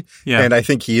reliably. And I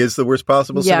think he is the worst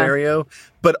possible scenario.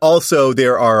 But also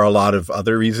there are a lot of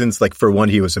other reasons. Like for one,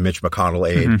 he was a Mitch McConnell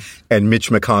aide and Mitch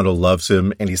McConnell loves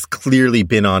him. And he's clearly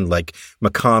been on like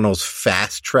McConnell's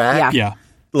fast track.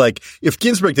 Like if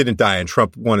Ginsburg didn't die and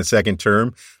Trump won a second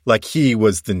term, like he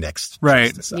was the next.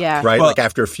 Justice, right. Well, like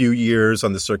after a few years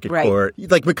on the circuit court,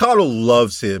 like McConnell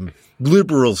loves him.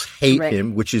 Liberals hate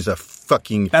him, which is a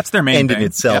fucking that's their main end thing. in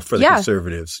itself for the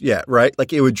conservatives. Yeah. Right.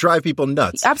 Like it would drive people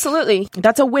nuts. Absolutely.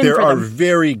 That's a win for them. There are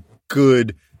very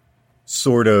good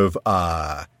sort of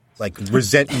like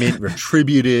resentment,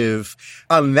 retributive.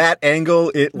 On that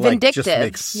angle, it like vindictive. Just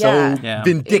makes so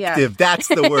vindictive. That's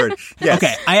the word. Yes.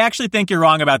 Okay, I actually think you're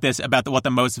wrong about this, about what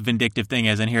the most vindictive thing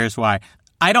is, and here's why.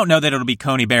 I don't know that it'll be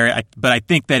Coney Barrett, but I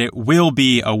think that it will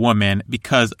be a woman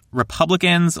because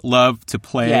Republicans love to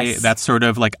play that sort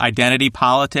of like identity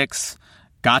politics.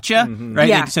 Gotcha, right?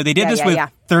 Yeah. So they did this with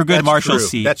Thurgood Marshall's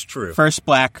seat. That's true. First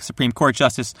black Supreme Court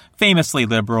justice, famously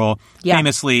liberal,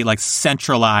 famously like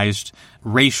centralized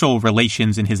racial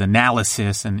relations in his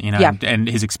analysis and and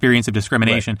his experience of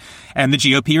discrimination. And the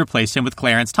GOP replaced him with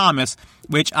Clarence Thomas,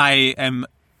 which I am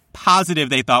positive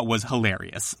they thought was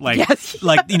hilarious. Like,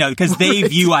 because they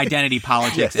view identity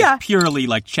politics as purely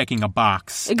like checking a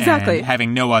box and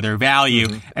having no other value.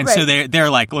 And so they're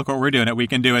like, look what we're doing, we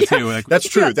can do it too. Like, that's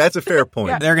true. That's a fair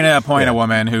point. They're going to appoint a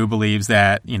woman who believes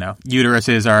that,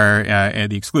 uteruses are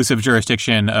the exclusive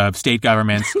jurisdiction of state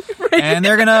governments. And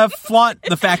they're going to flaunt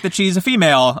the fact that she's a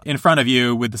female in front of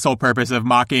you with the sole purpose of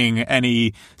mocking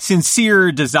any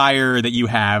sincere desire that you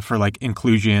have for like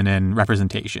inclusion and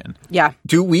representation.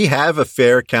 Do we we have a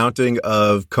fair accounting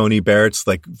of Coney Barrett's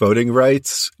like voting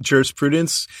rights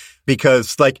jurisprudence?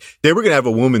 Because like they were going to have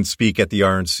a woman speak at the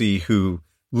RNC who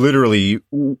literally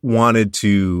wanted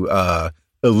to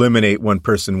eliminate one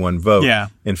person, one vote,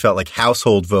 and felt like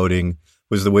household voting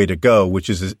was the way to go, which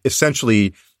is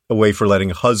essentially a way for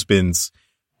letting husbands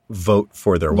vote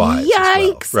for their wives.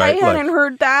 Yikes! As well, right? I hadn't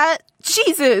heard that.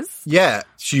 Jesus. Yeah,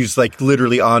 she's like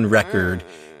literally on record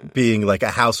being like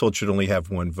a household should only have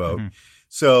one vote. Mm-hmm.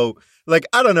 So, like,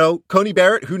 I don't know, Coney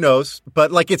Barrett, who knows?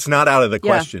 But like, it's not out of the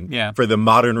question for the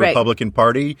modern Republican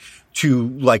Party to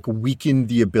like weaken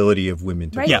the ability of women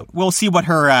to vote. Yeah, we'll see what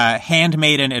her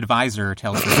handmaiden advisor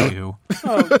tells her to do.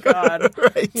 Oh God!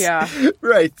 Right? Yeah.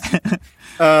 Right.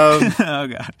 Oh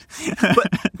God!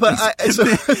 But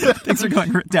things are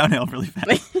going downhill really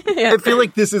fast. I feel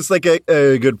like this is like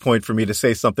a good point for me to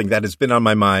say something that has been on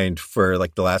my mind for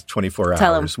like the last 24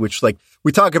 hours, which like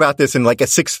we talk about this in like a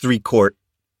 6-3 court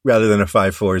rather than a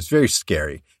 5-4 is very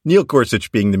scary. Neil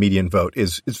Gorsuch being the median vote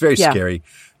is very scary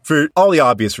for all the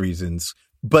obvious reasons,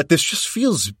 but this just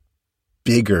feels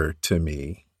bigger to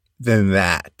me than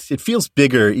that. It feels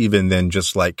bigger even than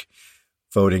just like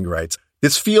voting rights.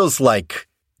 This feels like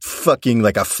fucking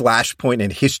like a flashpoint in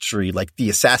history, like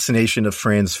the assassination of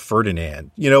Franz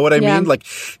Ferdinand. You know what I mean? Like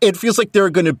it feels like there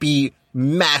are going to be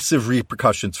massive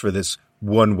repercussions for this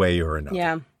one way or another.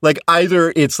 Yeah. Like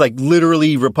either it's like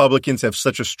literally Republicans have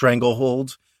such a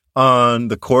stranglehold on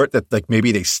the court that like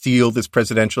maybe they steal this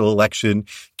presidential election,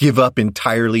 give up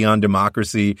entirely on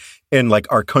democracy, and like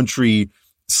our country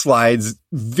slides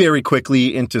very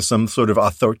quickly into some sort of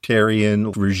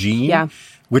authoritarian regime. Yeah.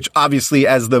 Which obviously,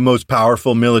 as the most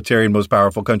powerful military and most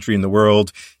powerful country in the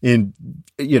world in,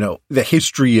 you know, the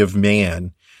history of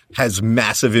man has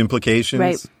massive implications.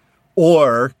 Right.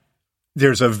 Or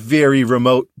there's a very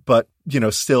remote but, you know,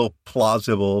 still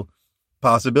plausible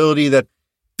possibility that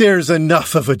there's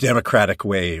enough of a Democratic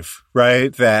wave,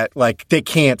 right? That like they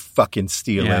can't fucking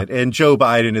steal it. And Joe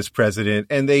Biden is president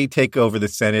and they take over the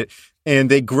Senate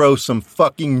and they grow some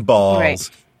fucking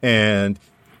balls and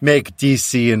make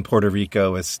D.C. and Puerto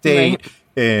Rico a state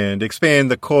and expand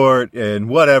the court and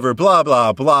whatever, blah,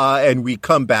 blah, blah. And we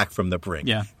come back from the brink.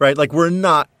 Yeah. Right? Like we're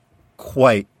not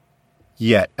quite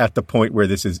yet at the point where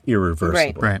this is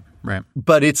irreversible. Right.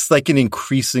 But it's like an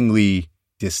increasingly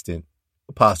distant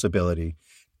possibility.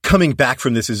 Coming back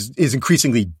from this is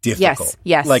increasingly difficult.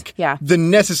 Yes. Like the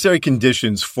necessary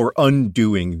conditions for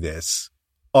undoing this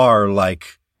are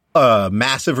like a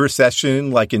massive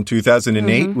recession like in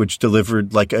 2008, which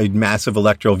delivered like a massive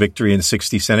electoral victory and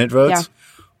 60 Senate votes,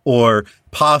 or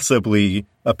possibly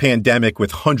a pandemic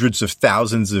with hundreds of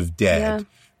thousands of dead,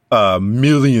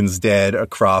 millions dead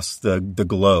across the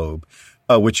globe,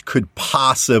 which could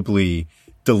possibly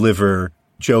deliver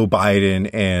Joe Biden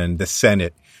and the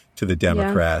Senate to the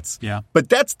Democrats. Yeah. But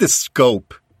that's the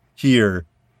scope here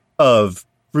of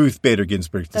Ruth Bader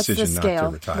Ginsburg's decision not to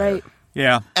retire. Right.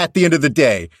 Yeah. At the end of the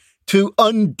day, to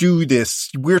undo this,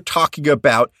 we're talking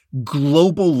about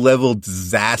global level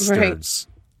disasters.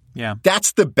 Right. Yeah.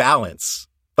 That's the balance.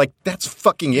 Like, that's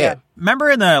fucking it. Remember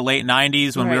in the late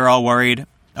 90s when we were all worried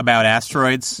about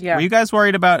asteroids? Yeah. Were you guys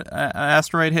worried about an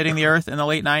asteroid hitting the Earth in the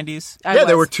late 90s?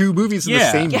 There were 2 movies in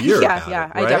the same year.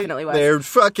 Yeah, right? I definitely was. They're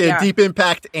fucking Deep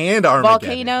Impact and Armageddon.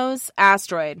 Volcanoes,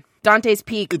 asteroid. Dante's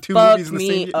Peak. The 2 movies in the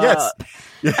same year.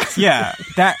 Yes. Yeah.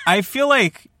 That I feel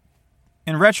like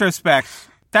in retrospect,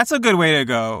 that's a good way to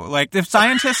go. Like, if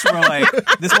scientists were like,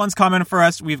 this one's coming for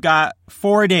us, we've got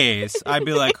 4 days, I'd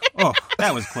be like, oh,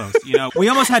 that was close. You know, we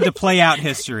almost had to play out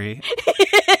history.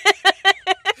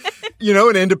 You know,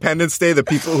 in Independence Day, the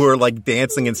people who are like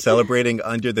dancing and celebrating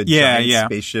under the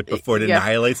giant spaceship before it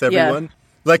annihilates everyone.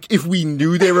 Like, if we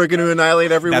knew they were going to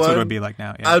annihilate everyone, that's what it would be like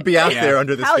now. Yeah. I'd be out there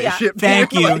under the spaceship.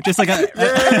 Thank you. Like, just like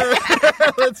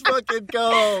let's fucking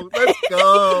go. Let's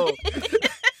go.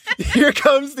 Here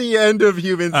comes the end of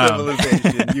human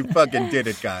civilization. You fucking did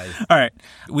it, guys. All right.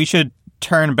 We should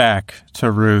turn back to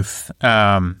Ruth. You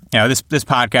know, this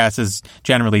podcast is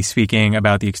generally speaking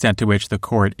about the extent to which the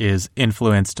court is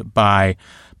influenced by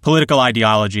political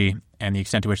ideology and the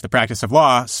extent to which the practice of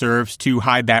law serves to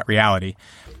hide that reality.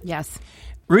 Yes.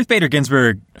 Ruth Bader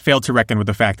Ginsburg failed to reckon with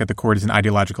the fact that the court is an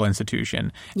ideological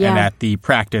institution and that the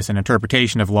practice and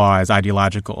interpretation of law is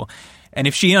ideological. And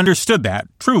if she understood that,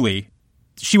 truly,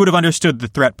 she would have understood the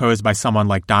threat posed by someone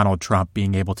like Donald Trump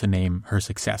being able to name her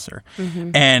successor.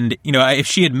 Mm-hmm. And, you know, if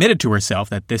she admitted to herself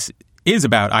that this is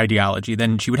about ideology,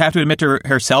 then she would have to admit to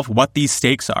herself what these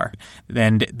stakes are.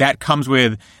 And that comes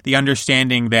with the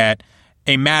understanding that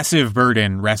a massive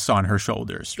burden rests on her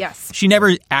shoulders. Yes. She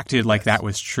never acted like that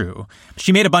was true.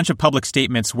 She made a bunch of public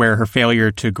statements where her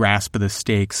failure to grasp the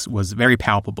stakes was very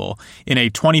palpable. In a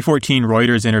 2014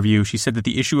 Reuters interview, she said that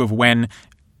the issue of when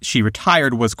she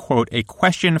retired was, quote, a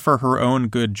question for her own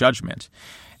good judgment.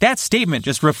 That statement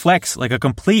just reflects like a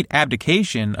complete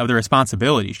abdication of the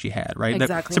responsibility she had, right?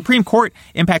 Exactly. The Supreme Court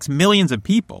impacts millions of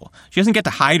people. She doesn't get to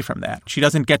hide from that. She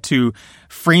doesn't get to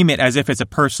frame it as if it's a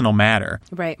personal matter.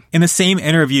 Right. In the same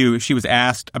interview, she was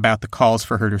asked about the calls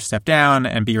for her to step down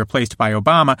and be replaced by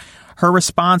Obama. Her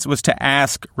response was to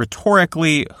ask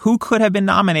rhetorically who could have been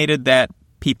nominated that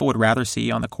people would rather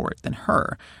see on the court than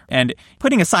her. And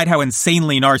putting aside how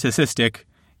insanely narcissistic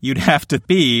you'd have to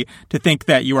be to think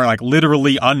that you are like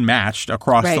literally unmatched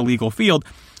across the legal field,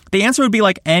 the answer would be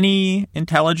like any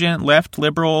intelligent left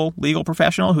liberal legal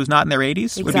professional who's not in their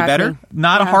 80s would be better.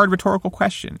 Not a hard rhetorical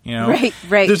question, you know?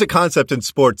 Right. There's a concept in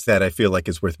sports that I feel like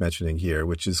is worth mentioning here,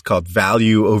 which is called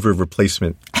value over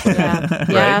replacement.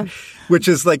 Yeah. Which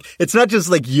is like, it's not just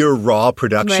like your raw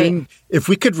production. Right. If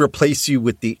we could replace you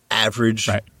with the average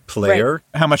player.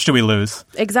 How much do we lose?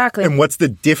 Exactly. And what's the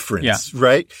difference,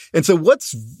 right? And so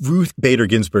what's Ruth Bader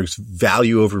Ginsburg's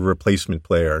value over replacement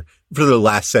player for the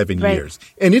last 7 years?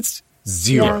 And it's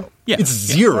zero. Yeah. It's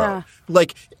zero. Yeah.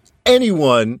 Like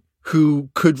anyone who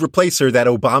could replace her that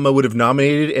Obama would have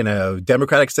nominated and a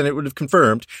Democratic Senate would have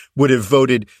confirmed would have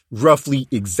voted roughly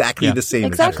exactly the same.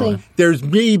 Exactly. As her. There's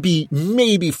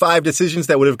maybe 5 decisions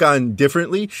that would have gone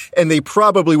differently, and they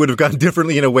probably would have gone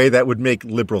differently in a way that would make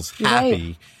liberals happy.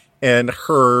 Right. And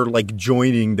her like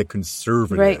joining the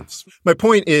conservatives. Right. My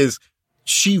point is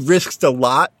she risks a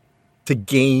lot to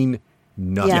gain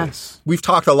nothing. Yes. We've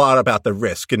talked a lot about the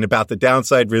risk and about the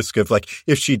downside risk of like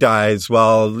if she dies,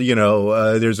 well, you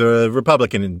know, there's a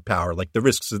Republican in power, like the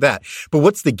risks of that. But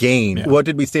what's the gain? Yeah. What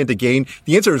did we stand to gain?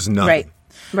 The answer is nothing.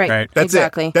 Right. That's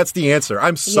exactly. it. That's the answer.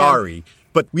 I'm sorry.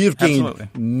 But we have gained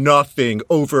nothing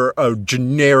over a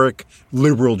generic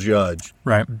liberal judge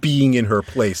being in her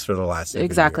place for the last 7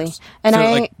 years. And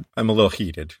so, I'm a little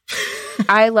heated.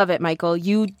 I love it, Michael.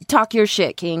 You talk your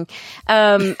shit, King.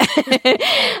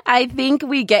 I think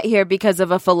we get here because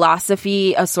of a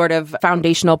philosophy, a sort of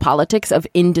foundational politics of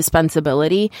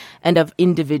indispensability and of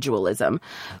individualism.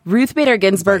 Ruth Bader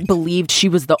Ginsburg believed she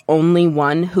was the only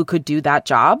one who could do that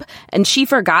job, and she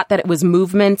forgot that it was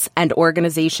movements and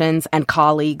organizations and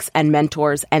colleagues and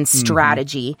mentors and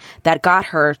strategy that got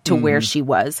her to where she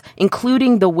was,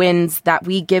 including the wins that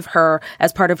we give her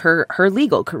as part of her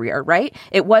legal career, right?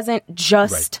 It wasn't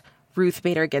just Ruth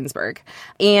Bader Ginsburg.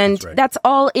 And that's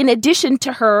all in addition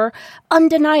to her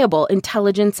undeniable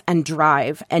intelligence and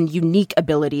drive and unique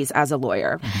abilities as a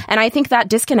lawyer. And I think that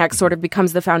disconnect sort of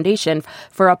becomes the foundation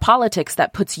for a politics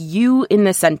that puts you in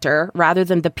the center rather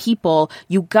than the people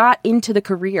you got into the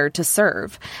career to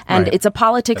serve. And it's a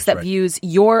politics that views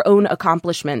your own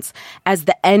accomplishments as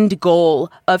the end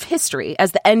goal of history,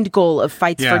 as the end goal of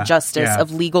fights for justice,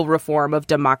 of legal reform, of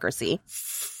democracy.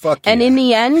 And in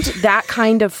the end, that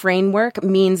kind of framework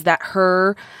means that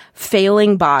her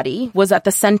failing body was at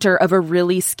the center of a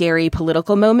really scary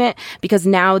political moment because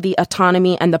now the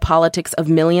autonomy and the politics of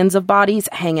millions of bodies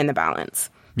hang in the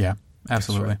balance. Yeah,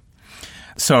 absolutely.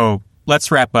 So let's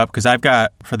wrap up because I've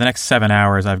got, for the next 7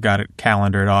 hours, I've got it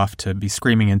calendared off to be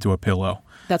screaming into a pillow.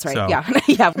 That's right. So,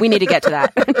 yeah, we need to get to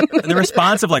that. The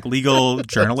response of like legal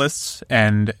journalists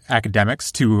and academics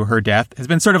to her death has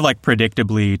been sort of like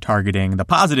predictably targeting the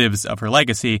positives of her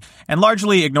legacy and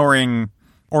largely ignoring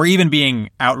or even being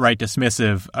outright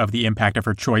dismissive of the impact of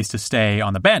her choice to stay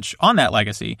on the bench on that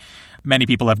legacy. Many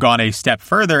people have gone a step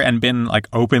further and been like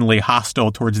openly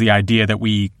hostile towards the idea that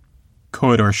we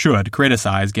could or should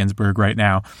criticize Ginsburg right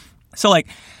now. So like,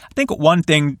 I think one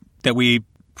thing that we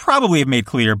probably have made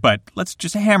clear, but let's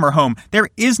just hammer home. There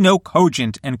is no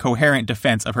cogent and coherent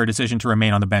defense of her decision to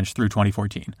remain on the bench through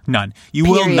 2014. None. You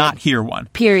will not hear one.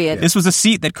 Period. This was a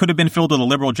seat that could have been filled with a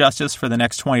liberal justice for the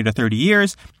next 20 to 30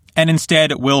 years, and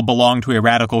instead will belong to a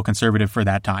radical conservative for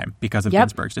that time because of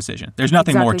Ginsburg's decision. There's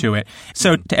nothing more to it.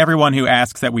 So to everyone who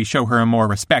asks that we show her more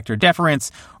respect or deference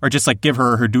or just like give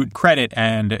her due credit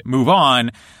and move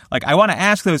on, like I want to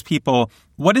ask those people,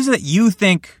 what is it that you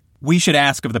think we should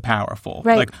ask of the powerful?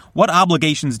 Like, what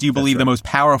obligations do you believe the most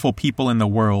powerful people in the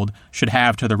world should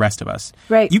have to the rest of us?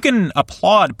 You can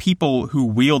applaud people who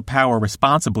wield power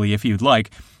responsibly if you'd like,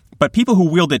 but people who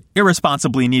wield it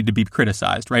irresponsibly need to be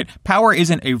criticized, right? Power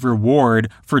isn't a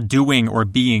reward for doing or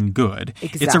being good.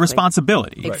 It's a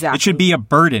responsibility. It should be a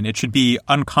burden. It should be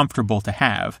uncomfortable to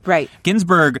have.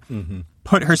 Ginsburg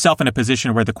put herself in a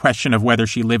position where the question of whether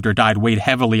she lived or died weighed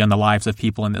heavily on the lives of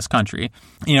people in this country.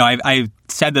 You know, I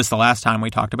said this the last time we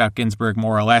talked about Ginsburg,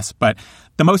 more or less, but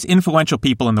the most influential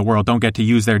people in the world don't get to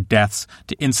use their deaths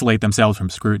to insulate themselves from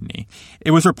scrutiny.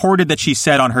 It was reported that she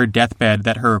said on her deathbed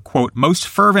that her, quote, most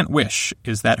fervent wish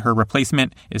is that her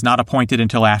replacement is not appointed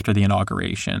until after the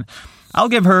inauguration. I'll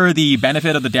give her the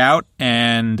benefit of the doubt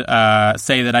and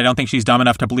say that I don't think she's dumb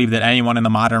enough to believe that anyone in the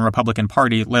modern Republican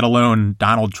Party, let alone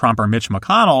Donald Trump or Mitch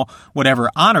McConnell, would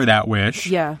ever honor that wish.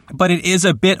 Yeah. But it is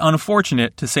a bit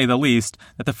unfortunate, to say the least,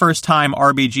 that the first time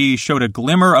RBG showed a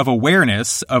glimmer of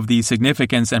awareness of the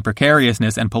significance and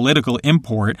precariousness and political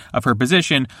import of her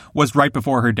position was right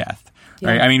before her death.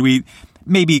 Yeah. Right? I mean, we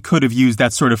maybe could have used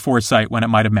that sort of foresight when it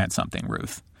might have meant something,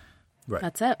 Ruth. Right.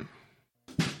 That's it.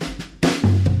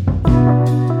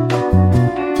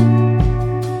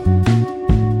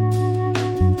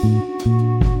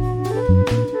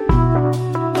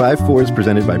 Five Four is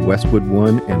presented by Westwood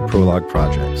One and Prologue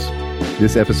Projects.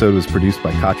 This episode was produced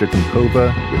by Katja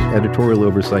Kunkova with editorial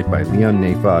oversight by Leon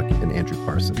Nafok and Andrew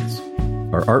Parsons.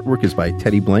 Our artwork is by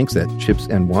Teddy Blanks at Chips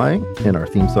NY, and our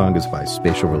theme song is by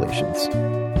Spatial Relations.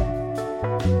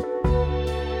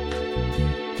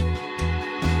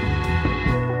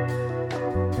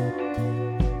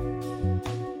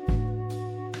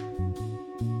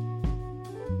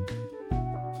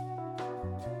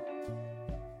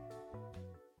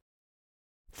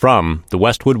 From the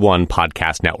Westwood One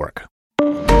Podcast Network.